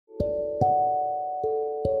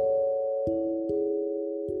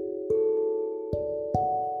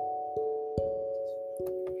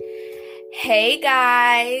Hey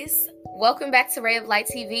guys, welcome back to Ray of Light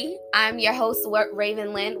TV. I'm your host,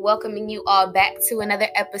 Raven Lynn, welcoming you all back to another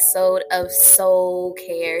episode of Soul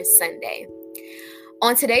Care Sunday.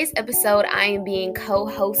 On today's episode, I am being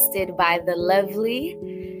co-hosted by the lovely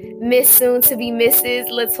Miss Soon-to-be Mrs.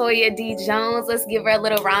 Latoya D. Jones. Let's give her a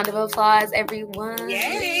little round of applause, everyone.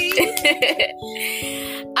 Yay!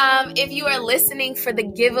 If you are listening for the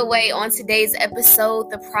giveaway on today's episode,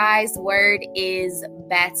 the prize word is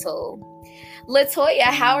battle. Latoya,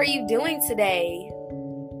 how are you doing today?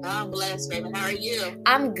 I'm blessed, Raven. How are you?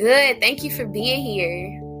 I'm good. Thank you for being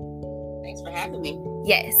here. Thanks for having me.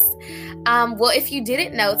 Yes. Well, if you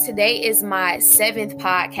didn't know, today is my 7th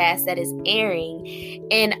podcast that is airing.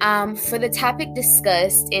 And for the topic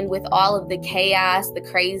discussed, and with all of the chaos, the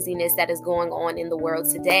craziness that is going on in the world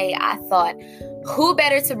today, I thought, who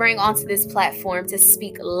better to bring onto this platform to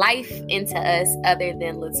speak life into us other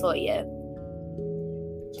than Latoya?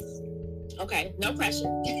 Okay, no pressure.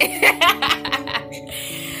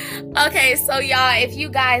 Okay, so y'all, if you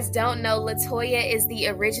guys don't know, Latoya is the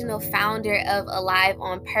original founder of Alive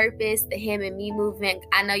on Purpose, the Him and Me movement.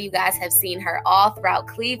 I know you guys have seen her all throughout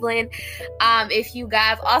Cleveland. If you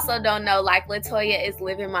guys also don't know, like, Latoya is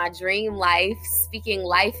living my dream life, speaking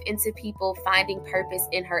life into people, finding purpose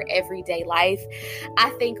in her everyday life. I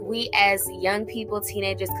think we as young people,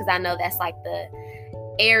 teenagers, because I know that's like the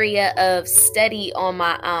area of study on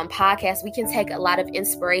my podcast, we can take a lot of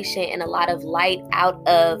inspiration and a lot of light out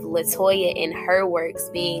of Latoya in her works,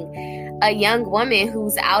 being a young woman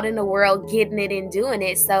who's out in the world getting it and doing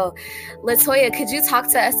it. So Latoya, could you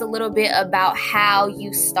talk to us a little bit about how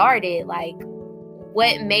you started? Like,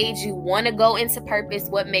 what made you want to go into purpose?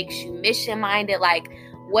 What makes you mission minded? Like,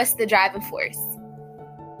 what's the driving force?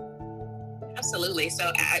 Absolutely.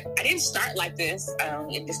 So I didn't start like this.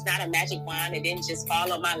 It's not a magic wand. It didn't just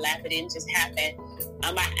fall on my lap. It didn't just happen.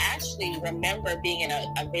 I actually remember being in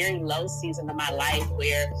a very low season of my life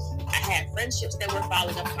where I had friendships that were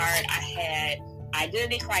falling apart. I had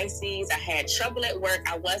identity crises. I had trouble at work.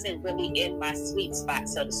 I wasn't really in my sweet spot,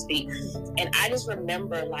 so to speak. And I just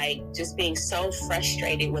remember just being so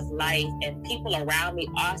frustrated with life, and people around me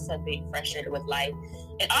also being frustrated with life.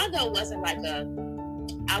 And although it wasn't like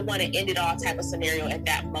I want to end it all type of scenario at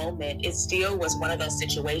that moment, it still was one of those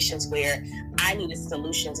situations where I needed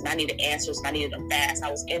solutions and I needed answers and I needed them fast. I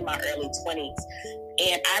was in my early 20s.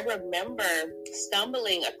 And I remember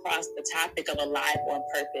stumbling across the topic of Alive on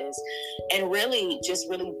Purpose and really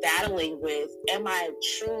battling with, am I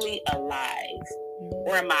truly alive?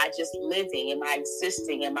 Or am I just living? Am I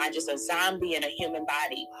existing? Am I just a zombie in a human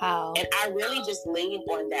body? Wow. And I really just leaned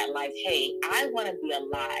on that, like, hey, I want to be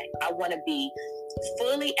alive. I want to be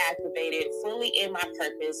fully activated, fully in my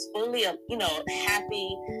purpose, fully,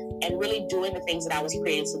 happy, and really doing the things that I was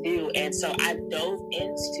created to do. And so I dove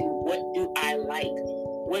into, what do I like?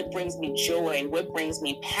 What brings me joy? What brings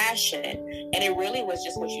me passion? And it really was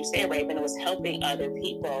just what you said, Raven. It was helping other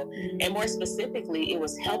people. And more specifically, it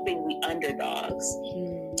was helping the underdogs.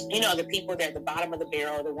 The people that are at the bottom of the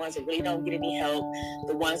barrel, the ones that really don't get any help,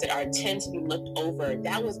 the ones that tend to be looked over.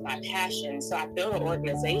 That was my passion. So I built an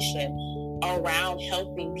organization around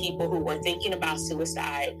helping people who were thinking about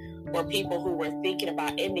suicide or people who were thinking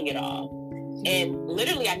about ending it all. And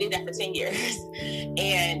literally, I did that for 10 years.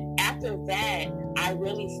 And after that, I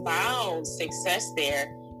really found success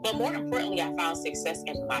there. But more importantly, I found success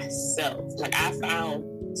in myself. Like, I found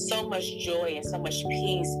so much joy and so much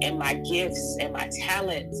peace in my gifts and my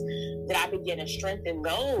talents that I began to strengthen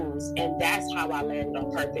those. And that's how I landed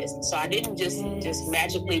on purpose. So I didn't just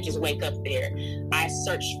magically just wake up there. I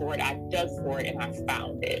searched for it. I dug for it, and I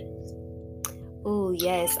found it. Oh,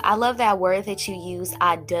 yes. I love that word that you use,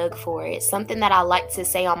 I dug for it. Something that I like to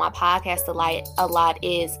say on my podcast a lot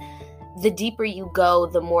is, the deeper you go,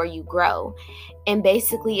 the more you grow. And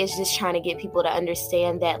basically, it's just trying to get people to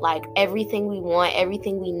understand that, like, everything we want,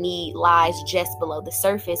 everything we need lies just below the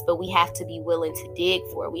surface, but we have to be willing to dig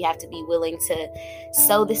for it. We have to be willing to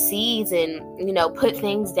sow the seeds and, put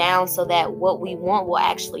things down so that what we want will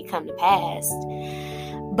actually come to pass.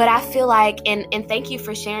 But I feel like, and thank you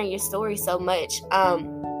for sharing your story so much.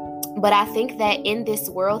 But I think that in this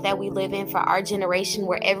world that we live in, for our generation,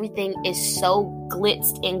 where everything is so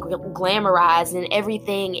glitzed and glamorized and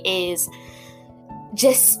everything is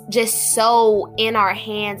just so in our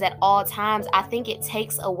hands at all times, I think it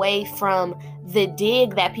takes away from the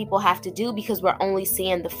dig that people have to do, because we're only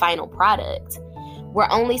seeing the final product. We're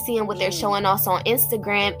only seeing what they're showing us on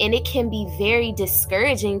Instagram, and it can be very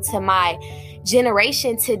discouraging to my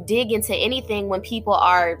generation to dig into anything when people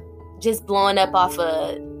are just blowing up off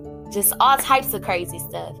of just all types of crazy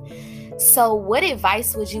stuff. So what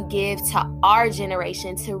advice would you give to our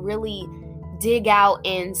generation to really dig out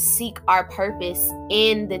and seek our purpose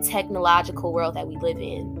in the technological world that we live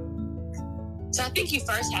in? So I think you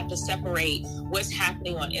first have to separate what's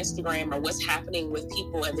happening on Instagram or what's happening with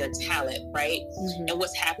people and their talent, right? Mm-hmm. And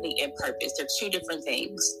what's happening in purpose. They're two different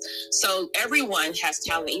things. So everyone has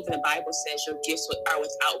talent. Even the Bible says your gifts are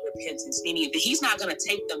without repentance, meaning that he's not going to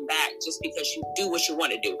take them back just because you do what you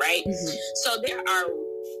want to do, right? Mm-hmm. So there are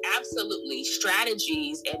absolutely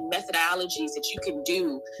strategies and methodologies that you can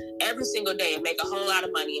do every single day and make a whole lot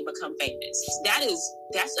of money and become famous.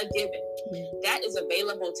 That's a given. That is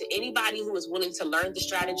available to anybody who is willing to learn the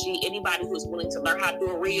strategy, anybody who is willing to learn how to do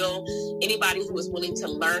a reel, anybody who is willing to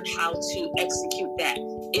learn how to execute that.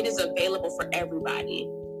 It is available for everybody.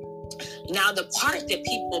 Now, the part that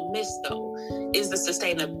people miss, though, is the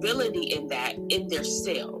sustainability in that, in their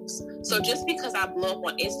selves. So just because I blow up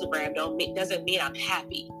on Instagram doesn't mean I'm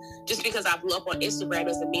happy. Just because I blow up on Instagram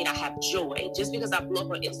doesn't mean I have joy. Just because I blow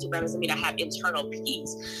up on Instagram doesn't mean I have internal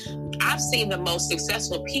peace. I've seen the most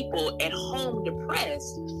successful people at home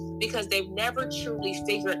depressed because they've never truly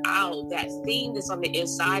figured out that thing that's on the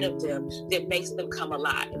inside of them that makes them come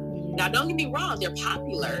alive. Now, don't get me wrong, they're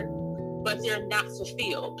popular, but they're not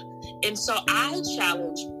fulfilled. And so I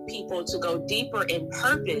challenge people to go deeper in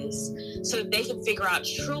purpose so that they can figure out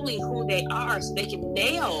truly who they are, so they can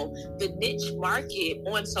nail the niche market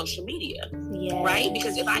on social media, right?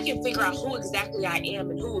 Because if I can figure out who exactly I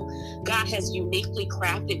am and who God has uniquely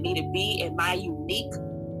crafted me to be and my unique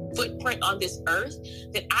footprint on this earth,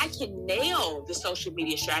 then I can nail the social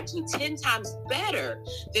media strategy 10 times better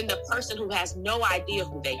than the person who has no idea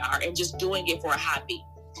who they are and just doing it for a hobby.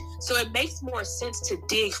 So it makes more sense to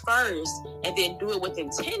dig first and then do it with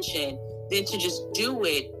intention than to just do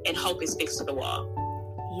it and hope it sticks to the wall.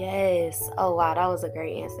 Yes. Oh, wow. That was a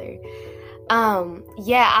great answer.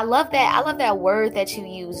 I love that. I love that word that you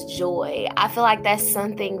use, joy. I feel like that's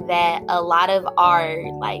something that a lot of our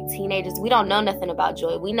teenagers, we don't know nothing about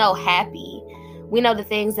joy. We know happy. We know the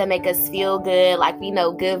things that make us feel good. We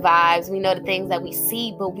know good vibes. We know the things that we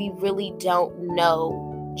see, but we really don't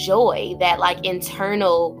know joy, that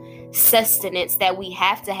internal sustenance that we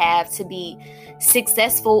have to be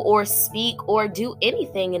successful or speak or do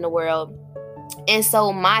anything in the world. And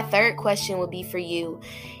so my third question would be for you,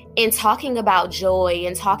 in talking about joy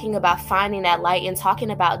and talking about finding that light and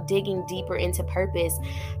talking about digging deeper into purpose,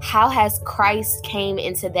 how has Christ came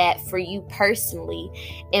into that for you personally?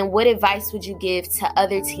 And what advice would you give to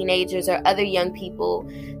other teenagers or other young people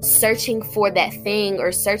searching for that thing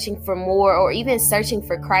or searching for more or even searching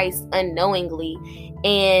for Christ unknowingly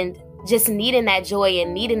and just needing that joy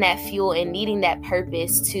and needing that fuel and needing that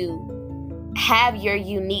purpose to have your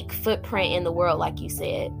unique footprint in the world, like you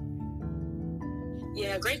said?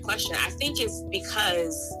 Yeah, great question. I think it's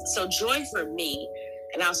because, joy for me,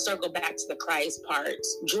 and I'll circle back to the Christ part,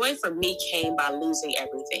 joy for me came by losing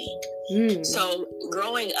everything. So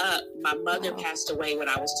growing up, my mother passed away when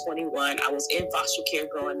I was 21. I was in foster care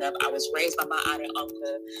growing up. I was raised by my aunt and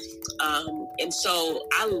uncle. And so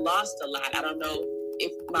I lost a lot. I don't know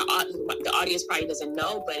if the audience probably doesn't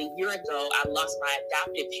know, but a year ago, I lost my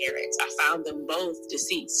adopted parents. I found them both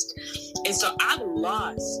deceased. And so I've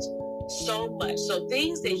lost so much. So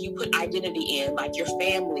things that you put identity in, like your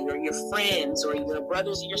family or your friends or your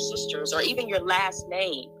brothers or your sisters or even your last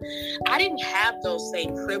name, I didn't have those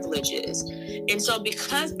same privileges. And so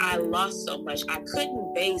because I lost so much, I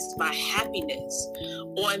couldn't base my happiness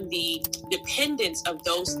on the dependence of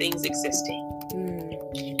those things existing.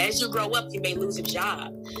 As you grow up, you may lose a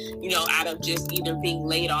job, out of just either being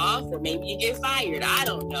laid off or maybe you get fired. I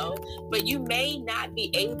don't know. But you may not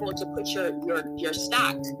be able to put your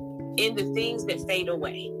stock in the things that fade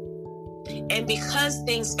away. And because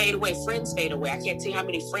things fade away, friends fade away. I can't tell you how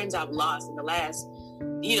many friends I've lost in the last,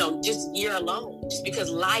 just year alone, just because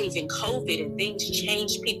life and COVID and things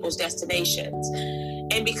change people's destinations.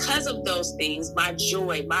 And because of those things, my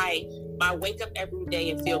joy, my wake up every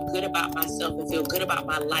day and feel good about myself and feel good about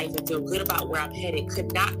my life and feel good about where I'm headed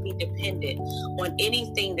could not be dependent on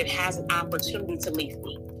anything that has an opportunity to leave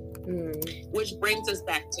me. Which brings us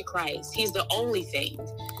back to Christ. He's the only thing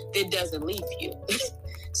that doesn't leave you.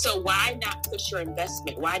 So why not put your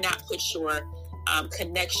investment? Why not put your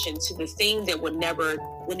connection to the thing that would never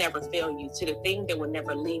fail you, to the thing that would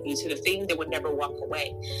never leave you, to the thing that would never walk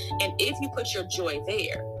away? And if you put your joy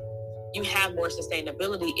there, you have more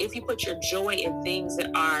sustainability. If you put your joy in things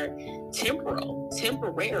that are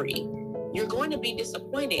temporary, you're going to be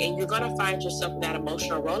disappointed and you're going to find yourself in that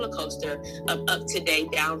emotional roller coaster of up today,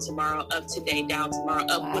 down tomorrow, up today, down tomorrow,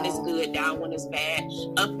 up when it's good, down when it's bad,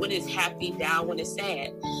 up when it's happy, down when it's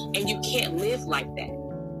sad. And you can't live like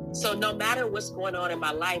that. So no matter what's going on in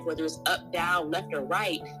my life, whether it's up, down, left, or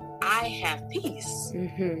right, I have peace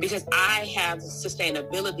because I have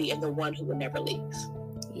sustainability in the one who will never leave.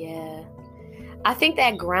 Yeah. I think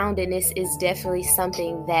that groundedness is definitely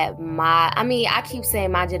something that I keep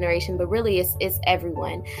saying my generation, but really it's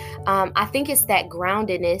everyone. I think it's that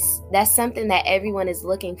groundedness. That's something that everyone is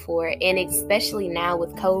looking for. And especially now with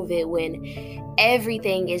COVID, when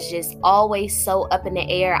everything is just always so up in the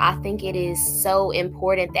air, I think it is so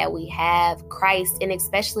important that we have Christ, and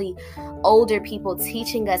especially older people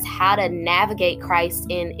teaching us how to navigate Christ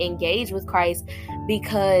and engage with Christ,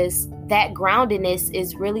 because that groundedness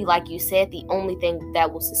is really, like you said, the only thing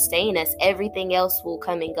that will sustain us. Everything else will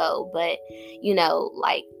come and go, but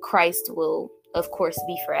like Christ will, of course,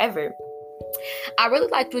 be forever. I really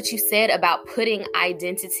liked what you said about putting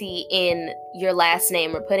identity in your last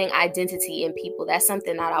name, or putting identity in people. That's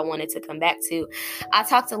something that I wanted to come back to. I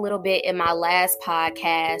talked a little bit in my last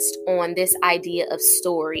podcast on this idea of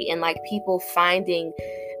story, and like people finding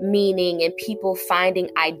meaning and people finding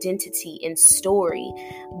identity in story.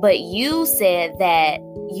 But you said that,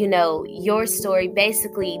 your story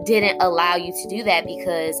basically didn't allow you to do that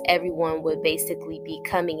because everyone would basically be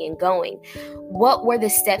coming and going. What were the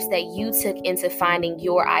steps that you took into finding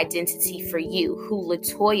your identity for you, who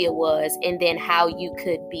LaToya was, and then how you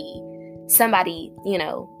could be somebody,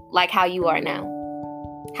 like how you are now?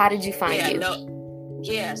 How did you find you?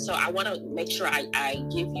 So I want to make sure I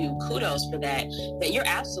give you kudos for that you're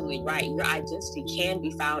absolutely right. Your identity can be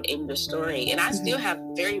found in your story. And I still have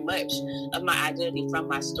very much of my identity from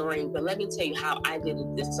my story. But let me tell you how I did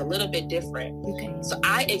it. This is a little bit different. Okay. So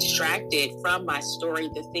I extracted from my story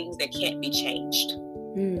the things that can't be changed.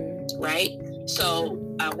 Right? So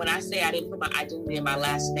when I say I didn't put my identity in my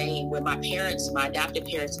last name, when my adopted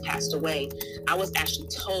parents passed away, I was actually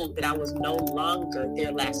told that I was no longer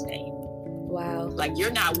their last name. Wow. Like,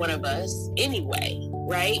 you're not one of us anyway,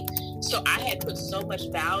 right? So I had put so much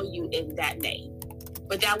value in that name,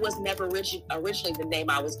 but that was never originally the name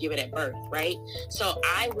I was given at birth, right? So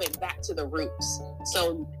I went back to the roots.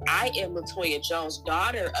 So I am LaToya Jones,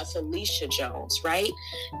 daughter of Felicia Jones, right?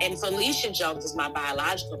 And Felicia Jones is my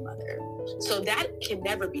biological mother. So that can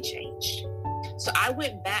never be changed. So I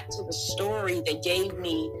went back to the story that gave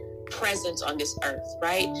me presence on this earth,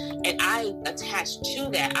 right? And I attached to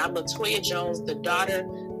that. I'm LaToya Jones, the daughter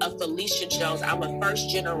of Felicia Jones. I'm a first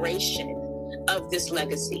generation of this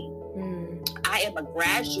legacy. I am a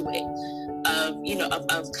graduate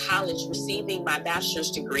of college, receiving my bachelor's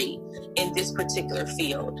degree in this particular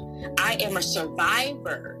field. I am a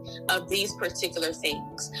survivor of these particular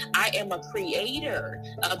things. I am a creator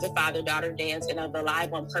of the Father-Daughter Dance and of the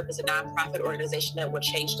Alive on Purpose, a nonprofit organization that will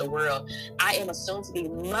change the world. I am a soon-to-be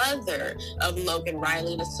mother of Logan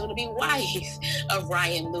Riley and a soon-to-be wife of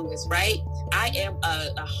Ryan Lewis, right? I am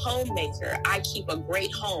a homemaker. I keep a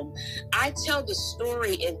great home. I tell the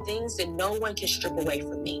story in things that no one can strip away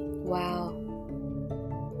from me. Wow.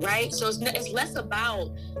 Right? So it's less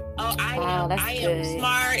about, I am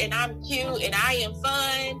smart and I'm cute and I am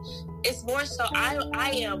fun. It's more so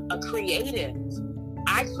I am a creative.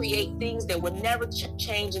 I create things that will never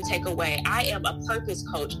change and take away. I am a purpose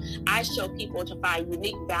coach. I show people to find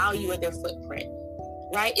unique value in their footprint.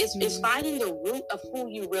 Right? It's finding the root of who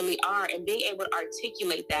you really are and being able to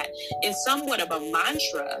articulate that in somewhat of a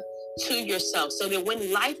mantra to yourself, so that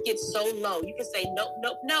when life gets so low, you can say, no.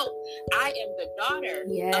 I am the daughter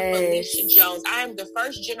of Felicia Jones. I am the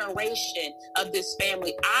first generation of this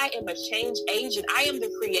family. I am a change agent. I am the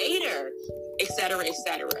creator, et cetera, et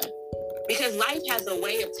cetera. Because life has a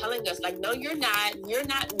way of telling us, like, no, you're not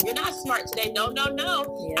smart today. No.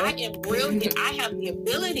 Yep. I am brilliant. I have the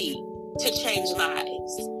ability to change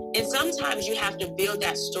lives. And sometimes you have to build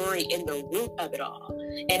that story in the root of it all,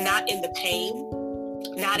 and not in the pain,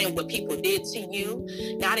 not in what people did to you,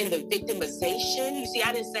 not in the victimization. You see,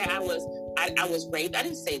 I didn't say I was raped. I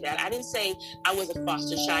didn't say that. I didn't say I was a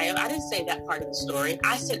foster child. I didn't say that part of the story.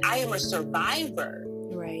 I said I am a survivor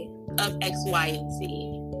of X, Y, and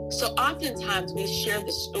Z. So oftentimes we share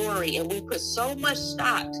the story and we put so much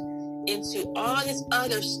stock into all this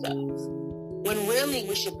other stuff, when really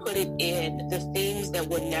we should put it in the things that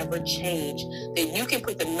will never change, that you can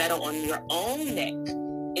put the medal on your own neck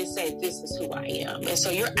and say, this is who I am. And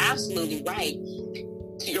so you're absolutely right.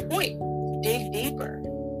 To your point, dig deeper.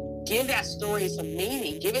 Give that story some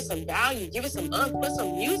meaning. Give it some value. Give it some put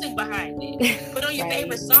some music behind it. Put on your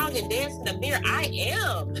favorite song and dance in the mirror. I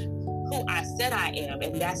am who I said I am.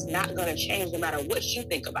 And that's not going to change no matter what you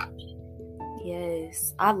think about me.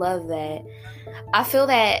 Yes, I love that. I feel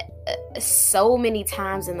that so many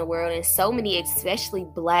times in the world, and so many, especially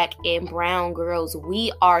Black and brown girls,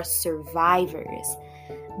 we are survivors,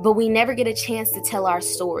 but we never get a chance to tell our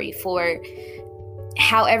story. For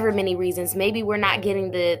however many reasons. Maybe we're not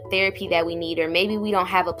getting the therapy that we need, or maybe we don't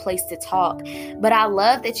have a place to talk. But I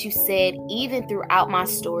love that you said, even throughout my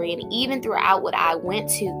story and even throughout what I went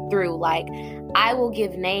through, like, I will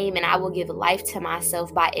give name and I will give life to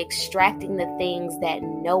myself by extracting the things that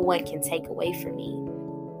no one can take away from me.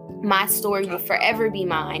 My story will forever be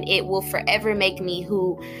mine. It will forever make me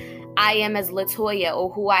who I am as Latoya,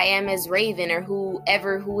 or who I am as Raven, or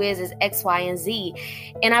whoever who is as X, Y, and Z.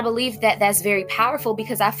 And I believe that that's very powerful,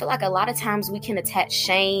 because I feel like a lot of times we can attach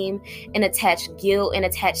shame and attach guilt and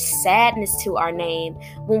attach sadness to our name,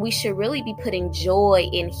 when we should really be putting joy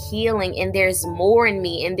and healing, and there's more in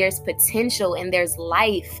me, and there's potential, and there's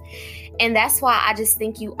life. And that's why I just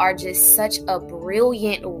think you are just such a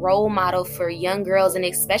brilliant role model for young girls, and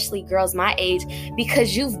especially girls my age,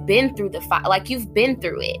 because you've been through the fight, like, you've been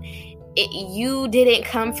through it. You didn't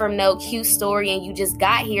come from no cute story and you just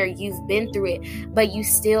got here. You've been through it, but you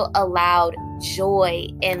still allowed joy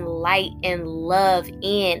and light and love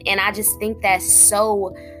in. And I just think that's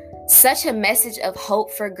such a message of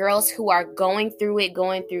hope for girls who are going through it,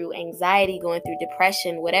 going through anxiety, going through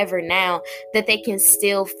depression, whatever now, that they can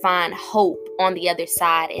still find hope on the other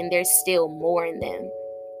side, and there's still more in them.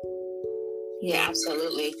 Yeah,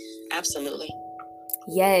 absolutely. Absolutely.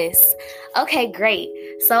 Yes. Okay, great.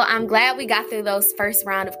 So I'm glad we got through those first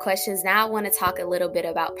round of questions. Now I want to talk a little bit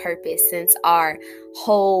about purpose, since our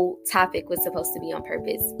whole topic was supposed to be on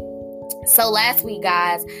purpose. So last week,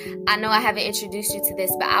 guys, I know I haven't introduced you to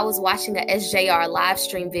this, but I was watching a SJR live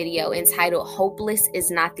stream video entitled "Hopeless is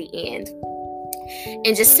Not the End."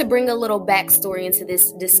 And just to bring a little backstory into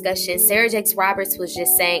this discussion, Sarah Jakes Roberts was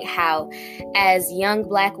just saying how, as young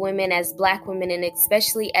Black women, and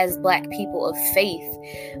especially as Black people of faith,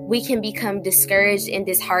 we can become discouraged and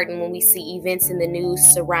disheartened when we see events in the news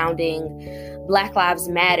surrounding Black Lives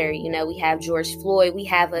Matter. You know, we have George Floyd, we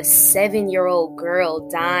have a 7-year-old girl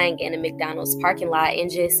dying in a McDonald's parking lot,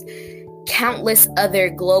 and just countless other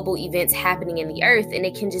global events happening in the earth. And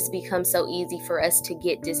it can just become so easy for us to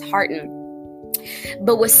get disheartened.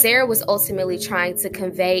 But what Sarah was ultimately trying to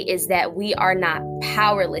convey is that we are not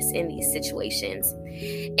powerless in these situations.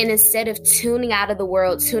 And instead of tuning out of the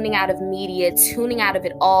world, tuning out of media, tuning out of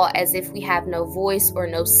it all as if we have no voice or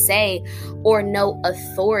no say or no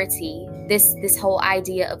authority, this whole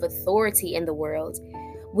idea of authority in the world,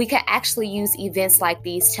 we could actually use events like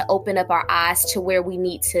these to open up our eyes to where we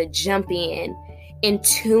need to jump in and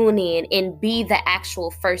tune in and be the actual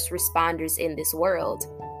first responders in this world.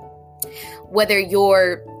 Whether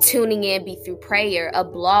you're tuning in be through prayer, a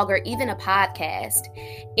blog, or even a podcast,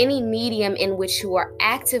 any medium in which you are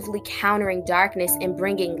actively countering darkness and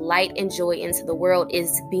bringing light and joy into the world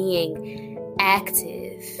is being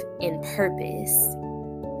active in purpose.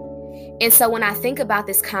 And so when I think about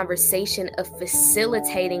this conversation of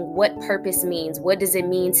facilitating what purpose means, what does it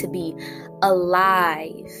mean to be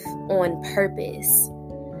alive on purpose?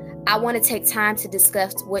 I want to take time to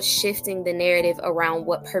discuss what's shifting the narrative around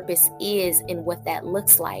what purpose is and what that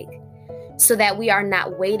looks like, so that we are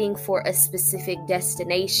not waiting for a specific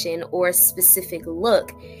destination or a specific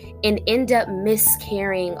look and end up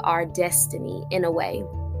miscarrying our destiny in a way.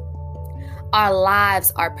 Our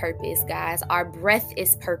lives are purpose, guys. Our breath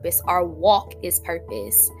is purpose. Our walk is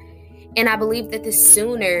purpose. And I believe that the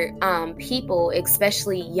sooner people,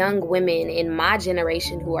 especially young women in my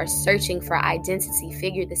generation who are searching for identity,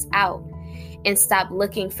 figure this out and stop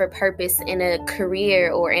looking for purpose in a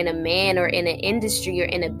career or in a man or in an industry or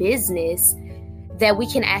in a business, that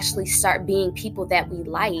we can actually start being people that we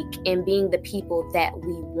like and being the people that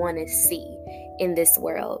we want to see in this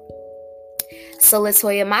world. So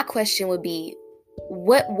Latoya, my question would be,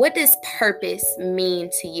 what does purpose mean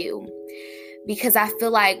to you? Because I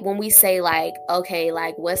feel like when we say like, okay,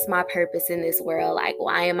 like, what's my purpose in this world? Like,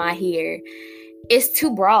 why am I here? It's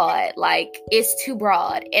too broad. Like, it's too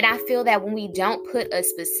broad. And I feel that when we don't put a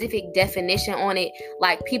specific definition on it,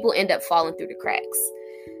 like, people end up falling through the cracks.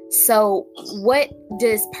 So what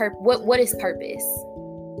is purpose?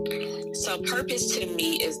 So purpose to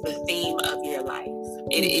me is the theme of your life.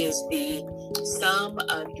 It is the sum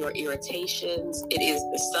of your irritations. It is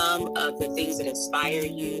the sum of the things that inspire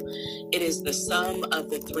you. It is the sum of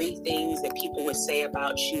the 3 things that people would say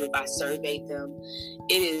about you if I surveyed them.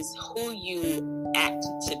 It is who you act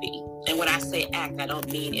to be. And when I say act, I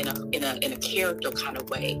don't mean in a character kind of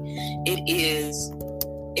way. It is,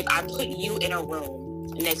 if I put you in a room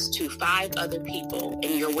next to 5 other people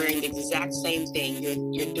and you're wearing the exact same thing,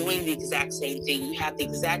 you're doing the exact same thing, you have the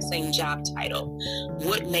exact same job title,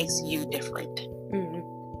 what makes you different?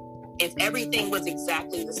 Mm-hmm. If everything was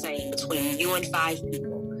exactly the same between you and 5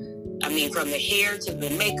 people, I mean, from the hair to the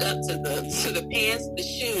makeup to the pants, the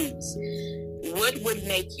shoes, What would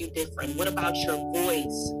make you different? What about your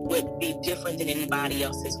voice would be different than anybody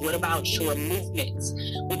else's? What about your movements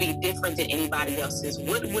would be different than anybody else's?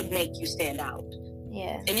 What would make you stand out?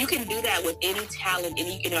 Yeah. And you can do that with any talent. And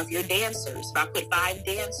if you're dancers, if I put 5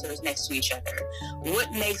 dancers next to each other, what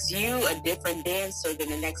makes you a different dancer than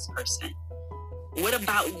the next person? What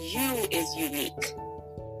about you is unique?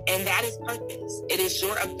 And that is purpose. It is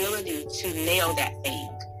your ability to nail that thing,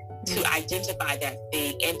 to identify that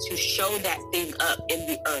thing, and to show that thing up in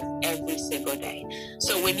the earth every single day.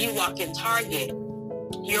 So when you walk in Target,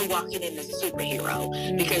 you're walking in the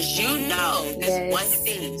superhero because you know this one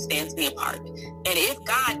thing stands me apart. And if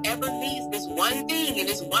God ever needs this one thing in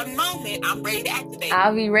this one moment, I'm ready to activate.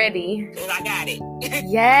 I'll be ready. Because I got it.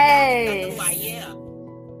 Yes. That's who I am.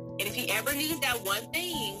 And if he ever needs that one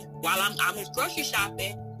thing while I'm grocery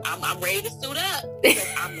shopping, I'm ready to suit up because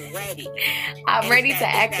I'm ready. I'm ready to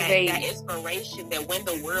activate. That inspiration that when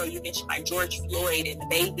the world, you mentioned like George Floyd and the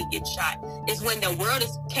baby gets shot, is when the world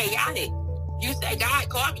is chaotic. You say, God,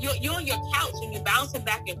 call me. You're on your couch and you're bouncing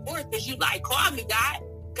back and forth because you like, call me, God,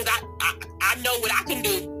 because I know what I can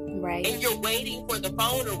do. Right. And you're waiting for the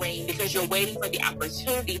phone to ring because you're waiting for the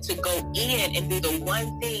opportunity to go in and do the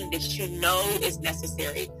one thing that you know is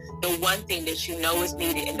necessary, the one thing that you know is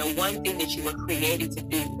needed, and the one thing that you were created to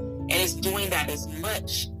do. And it's doing that as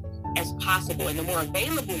much as possible. And the more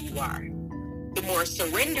available you are, the more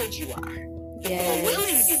surrendered you are, the more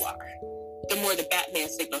willing you are, the more the Batman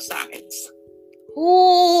signal signs.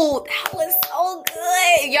 Ooh, that was so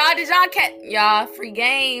good. Y'all, did y'all catch? Y'all, free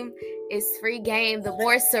game. It's free game. The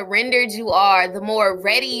more surrendered you are, the more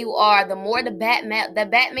ready you are, the more the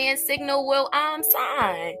Batman signal will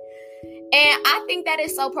sign. And I think that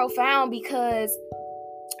is so profound because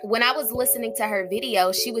when I was listening to her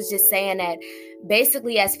video, she was just saying that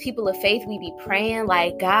basically as people of faith, we be praying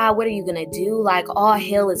like, God, what are you going to do? Like all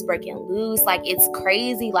hell is breaking loose. Like it's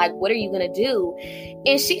crazy. Like, what are you going to do?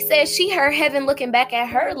 And she said she heard heaven looking back at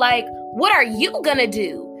her like, what are you going to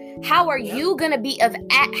do? How are you going to be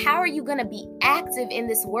active in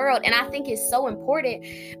this world? And I think it's so important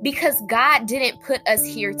because God didn't put us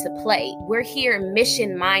here to play. We're here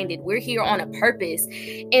mission minded. We're here on a purpose.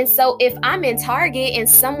 And so if I'm in Target and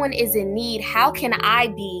someone is in need, how can I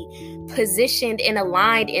be positioned and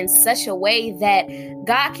aligned in such a way that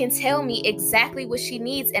God can tell me exactly what she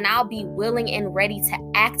needs and I'll be willing and ready to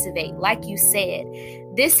activate? Like you said,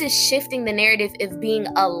 this is shifting the narrative of being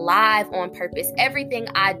alive on purpose. Everything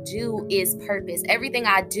I do is purpose. Everything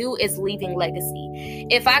I do is leaving legacy.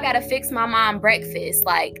 If I got to fix my mom breakfast,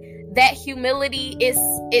 like that humility is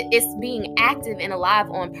being active and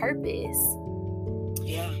alive on purpose.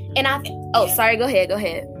 Yeah. And sorry, go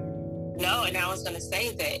ahead. No, and I was going to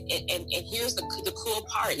say that, and here's the cool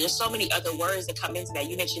part. There's so many other words that come into that.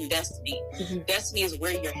 You mentioned destiny. Mm-hmm. Destiny is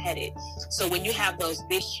where you're headed. So when you have those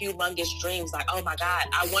big, humongous dreams, like, oh my God,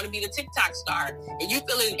 I want to be the TikTok star, and you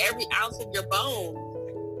feel it in every ounce of your bone,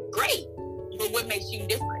 great. But what makes you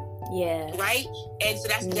different? Yeah. Right? And so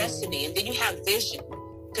that's destiny. And then you have vision.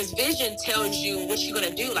 Because vision tells you what you're going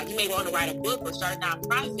to do. Like you may want to write a book or start a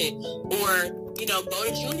nonprofit or, go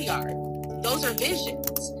to Juilliard. Those are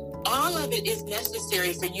visions. All of it is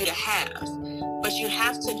necessary for you to have, but you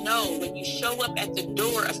have to know when you show up at the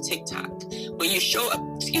door of TikTok, when you show up,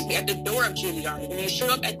 at the door of Juilliard, when you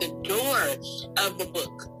show up at the door of the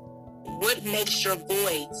book, what makes your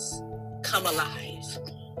voice come alive?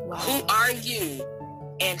 Wow. Who are you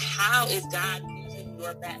and how is God using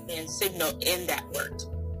your Batman signal in that work?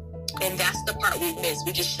 And that's the part we miss.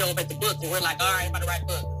 We just show up at the book and we're like, all right, I'm about to write a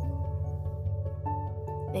book.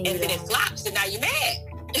 And then it flops and now you're mad.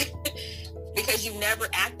 Because you never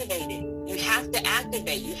activated. You have to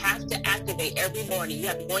activate. You have to activate every morning. You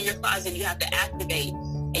have to go in your closet. You have to activate.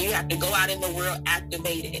 And you have to go out in the world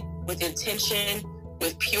activated with intention,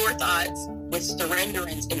 with pure thoughts, with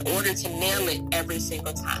surrenderance in order to nail it every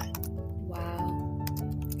single time. Wow.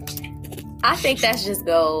 I think that's just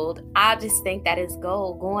gold. I just think that is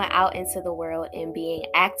gold, going out into the world and being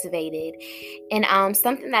activated. And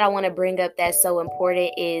something that I want to bring up that's so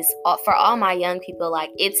important is for all my young people, like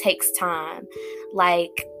it takes time.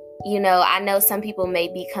 Like, I know some people may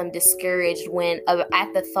become discouraged when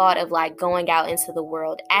at the thought of like going out into the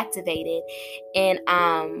world activated. And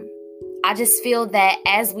I just feel that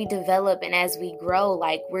as we develop and as we grow,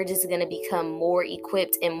 like we're just going to become more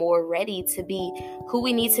equipped and more ready to be who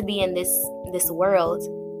we need to be in this world.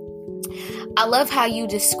 I love how you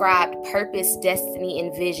described purpose, destiny,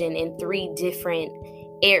 and vision in 3 different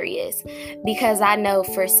areas, because I know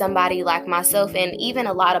for somebody like myself and even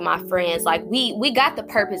a lot of my friends, like we got the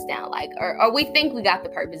purpose down, like or we think we got the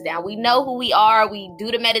purpose down. We know who we are. We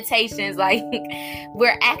do the meditations, like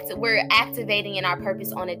we're activating in our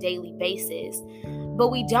purpose on a daily basis. But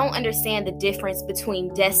we don't understand the difference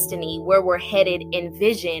between destiny, where we're headed, and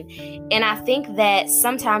vision. And I think that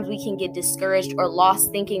sometimes we can get discouraged or lost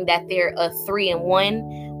thinking that they're a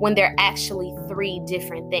 3-in-1 when they're actually 3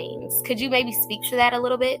 different things. Could you maybe speak to that a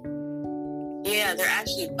little bit? Yeah, they're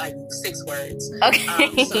actually like 6 words.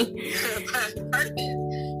 Okay. So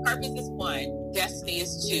purpose is 1, destiny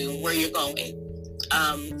is 2, where you're going.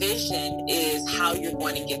 Vision is how you're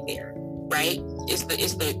going to get there, right? It's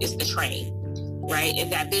the train. Right?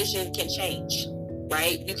 And that vision can change,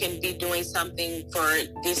 right? You can be doing something for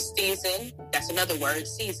this season. That's another word,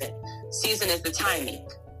 season. Season is the timing.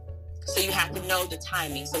 So you have to know the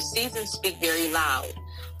timing. So seasons speak very loud.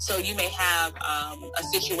 So you may have a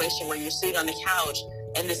situation where you're sitting on the couch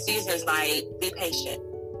and the season is like, be patient.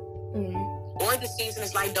 Mm-hmm. Or the season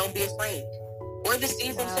is like, don't be afraid. Or the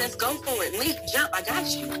season says, go for it, leap, jump, I got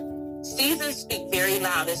you. Seasons speak very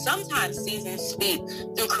loud, and sometimes seasons speak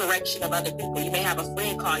through correction of other people. You may have a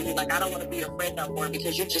friend call you like, I don't want to be your friend no more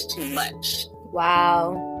because you're just too much.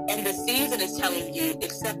 Wow. And the season is telling you,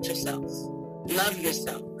 accept yourself, love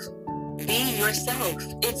yourself, be yourself.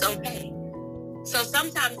 It's okay. So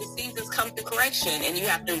sometimes the seasons come through correction, and you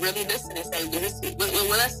have to really listen and say,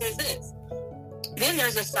 what lesson is this? Then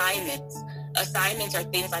there's assignments. Assignments are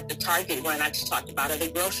things like the Target one I just talked about, or the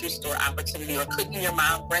grocery store opportunity, or cooking your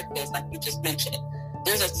mom breakfast like you just mentioned.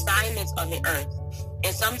 There's assignments on the earth.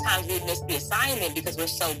 And sometimes we miss the assignment because we're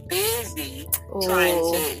so busy trying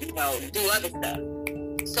to, do other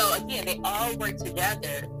stuff. So again, they all work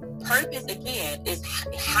together. Purpose, again, is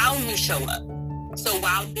how you show up. So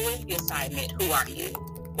while doing the assignment, who are you?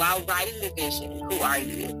 While writing the vision, who are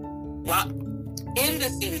you? While in the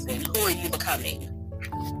season, who are you becoming?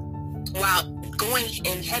 While going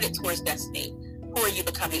and headed towards destiny, who are you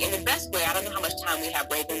becoming? And the best way, I don't know how much time we have,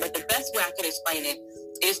 Raven, but the best way I could explain it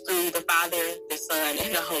is through the Father, the Son,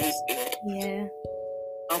 and the Holy Spirit. Yeah.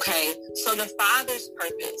 Okay, so the Father's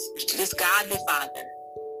purpose, this God the Father,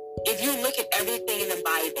 if you look at everything in the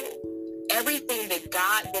Bible, everything that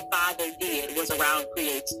God the Father did was around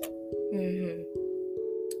creation. Mm-hmm.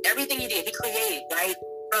 Everything he did, he created, right?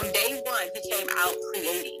 From day one, he came out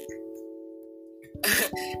creating.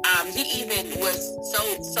 He even was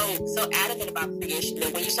so adamant about creation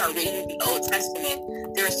that when you start reading the Old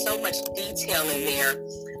Testament, there's so much detail in there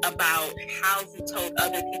about how he told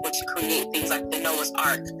other people to create things like the Noah's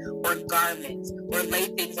Ark, or garments, or lay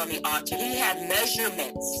things on the altar. He had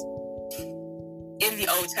measurements in the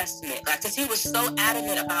Old Testament, because he was so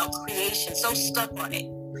adamant about creation, so stuck on it.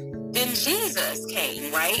 Then Jesus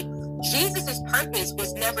came, right? Jesus' purpose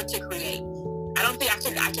was never to create. I don't think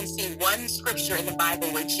I can see one scripture in the Bible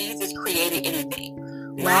where Jesus created anything.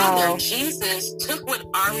 Wow. Rather, Jesus took what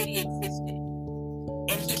already existed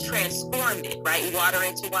and he transformed it, right? Water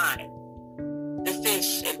into wine, the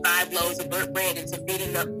fish and 5 loaves of bread into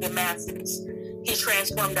feeding the masses. He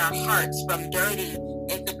transformed our hearts from dirty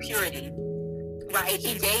into purity, right?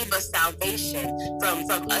 He gave us salvation from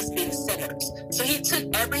us being sinners. So he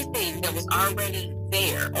took everything that was already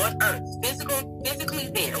there on earth, physically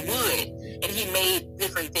there, wood, and he made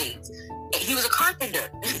different things. He was a carpenter,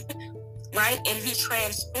 right? And he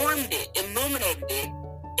transformed it, illuminated it,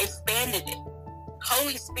 expanded it.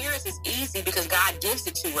 Holy Spirit is easy because God gives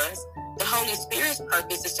it to us. The Holy Spirit's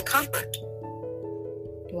purpose is to comfort.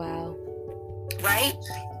 Wow. Right?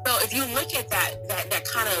 So if you look at that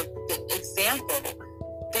kind of example,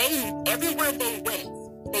 everywhere they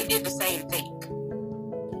went, they did the same thing.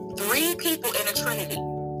 3 people in a Trinity,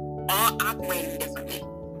 all operating differently.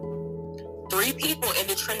 3 people in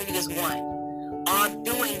the Trinity is one, all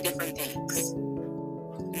doing different things.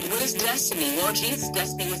 What is destiny? Well, Jesus'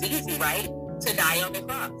 destiny was easy, right? To die on the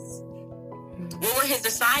cross. What were his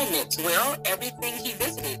assignments? Well, everything he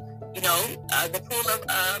visited. The pool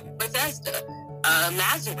of Bethesda,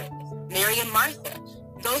 Lazarus, Mary and Martha.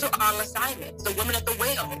 Those are all assignments. The woman at the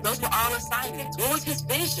well, those were all assignments. What was his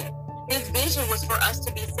vision? His vision was for us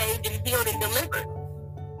to be saved and healed and delivered.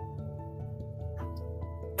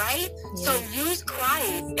 Right? Yeah. So use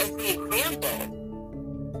Christ as the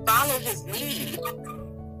example. Follow his lead.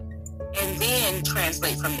 And then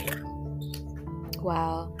translate from there.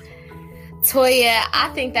 Wow. Toya, I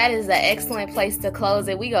think that is an excellent place to close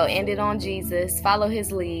it. We go end it on Jesus. Follow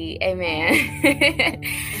his lead. Amen.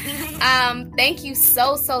 Thank you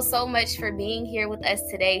so much for being here with us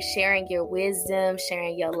today, sharing your wisdom,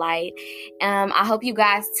 sharing your light. I hope you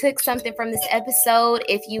guys took something from this episode.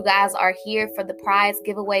 If you guys are here for the prize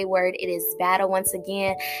giveaway word, it is battle once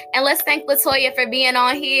again. And let's thank Latoya for being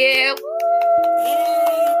on here. Woo!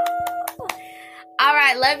 All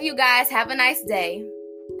right. Love you guys. Have a nice day.